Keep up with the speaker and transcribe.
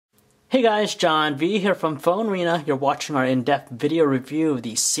Hey guys, John V here from PhoneArena. You're watching our in-depth video review of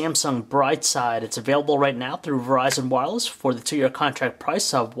the Samsung Brightside. It's available right now through Verizon Wireless for the 2-year contract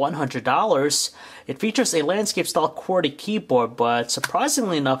price of $100. It features a landscape-style QWERTY keyboard, but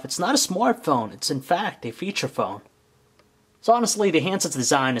surprisingly enough, it's not a smartphone. It's in fact a feature phone. So honestly, the handset's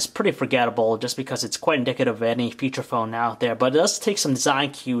design is pretty forgettable just because it's quite indicative of any feature phone out there, but it does take some design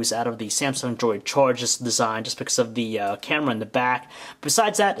cues out of the Samsung Droid Charge's design just because of the camera in the back.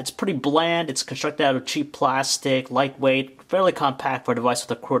 Besides that, it's pretty bland. It's constructed out of cheap plastic, lightweight, fairly compact for a device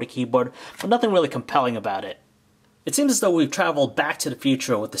with a QWERTY keyboard, but nothing really compelling about it. It seems as though we've traveled back to the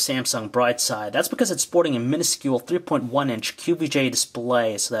future with the Samsung Brightside. That's because it's sporting a minuscule 3.1-inch QVGA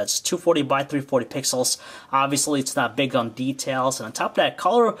display, so that's 240 by 340 pixels. Obviously, it's not big on details, and on top of that,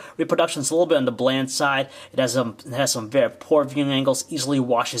 color reproduction is a little bit on the bland side. It has some very poor viewing angles, easily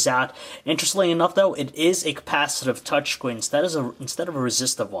washes out. Interestingly enough, though, it is a capacitive touchscreen instead of a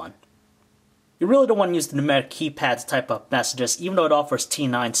resistive one. You really don't want to use the numeric keypad to type up messages, even though it offers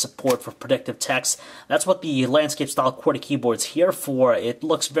T9 support for predictive text. That's what the landscape-style QWERTY keyboard's here for. It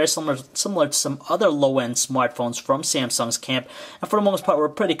looks very similar to some other low-end smartphones from Samsung's camp, and for the most part, we're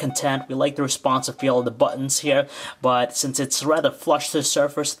pretty content. We like the responsive feel of the buttons here, but since it's rather flush to the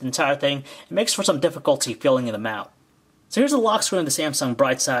surface, the entire thing, it makes for some difficulty feeling them out. So here's the lock screen of the Samsung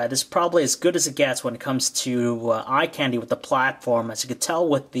Brightside. This is probably as good as it gets when it comes to eye candy with the platform. As you can tell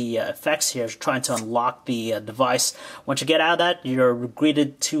with the effects here, trying to unlock the device. Once you get out of that, you're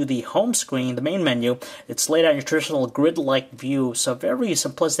greeted to the home screen, the main menu. It's laid out in your traditional grid-like view, so very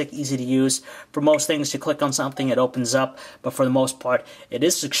simplistic, easy to use. For most things, you click on something, it opens up, but for the most part, it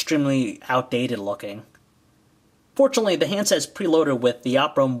is extremely outdated looking. Fortunately, the handset is preloaded with the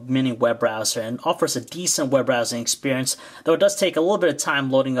Opera Mini web browser and offers a decent web browsing experience, though it does take a little bit of time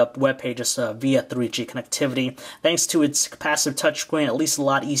loading up web pages via 3G connectivity. Thanks to its capacitive touchscreen, at least a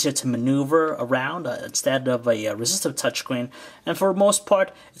lot easier to maneuver around instead of a resistive touchscreen, and for the most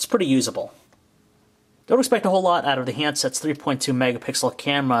part, it's pretty usable. Don't expect a whole lot out of the handset's 3.2 megapixel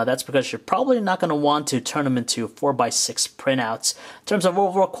camera. That's because you're probably not going to want to turn them into 4x6 printouts. In terms of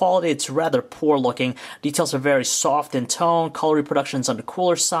overall quality, it's rather poor looking. Details are very soft in tone, color reproduction is on the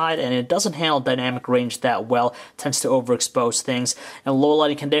cooler side, and it doesn't handle dynamic range that well. It tends to overexpose things. In low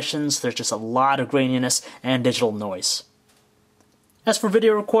lighting conditions, there's just a lot of graininess and digital noise. As for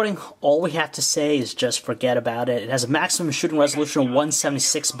video recording, all we have to say is just forget about it. It has a maximum shooting resolution of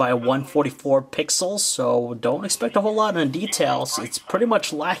 176 by 144 pixels, so don't expect a whole lot in details. It's pretty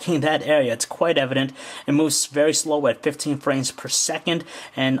much lacking in that area. It's quite evident. It moves very slow at 15 frames per second,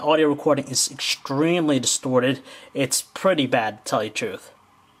 and audio recording is extremely distorted. It's pretty bad, to tell you the truth.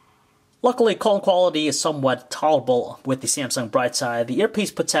 Luckily, call quality is somewhat tolerable with the Samsung Brightside. The earpiece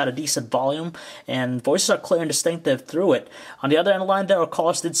puts out a decent volume, and voices are clear and distinctive through it. On the other end of the line, there, our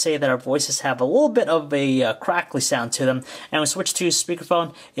callers did say that our voices have a little bit of a crackly sound to them, and when we switch to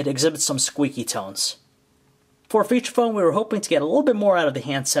speakerphone, it exhibits some squeaky tones. For a feature phone, we were hoping to get a little bit more out of the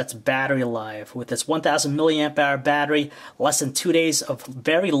handset's battery life. With its 1000 milliamp hour battery, less than 2 days of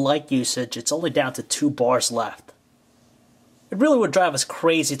very light usage, it's only down to 2 bars left. It really would drive us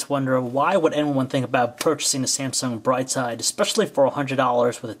crazy to wonder why would anyone think about purchasing the Samsung Brightside, especially for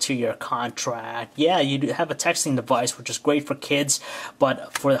 $100 with a 2-year contract. Yeah, you have a texting device, which is great for kids,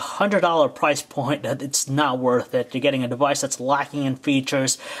 but for the $100 price point, it's not worth it. You're getting a device that's lacking in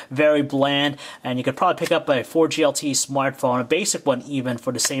features, very bland, and you could probably pick up a 4G LTE smartphone, a basic one even,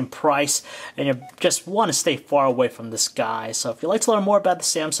 for the same price, and you just want to stay far away from this guy. So if you'd like to learn more about the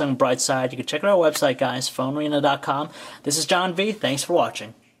Samsung Brightside, you can check out our website, guys, PhoneArena.com. This is John V. Thanks for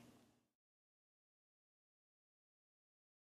watching.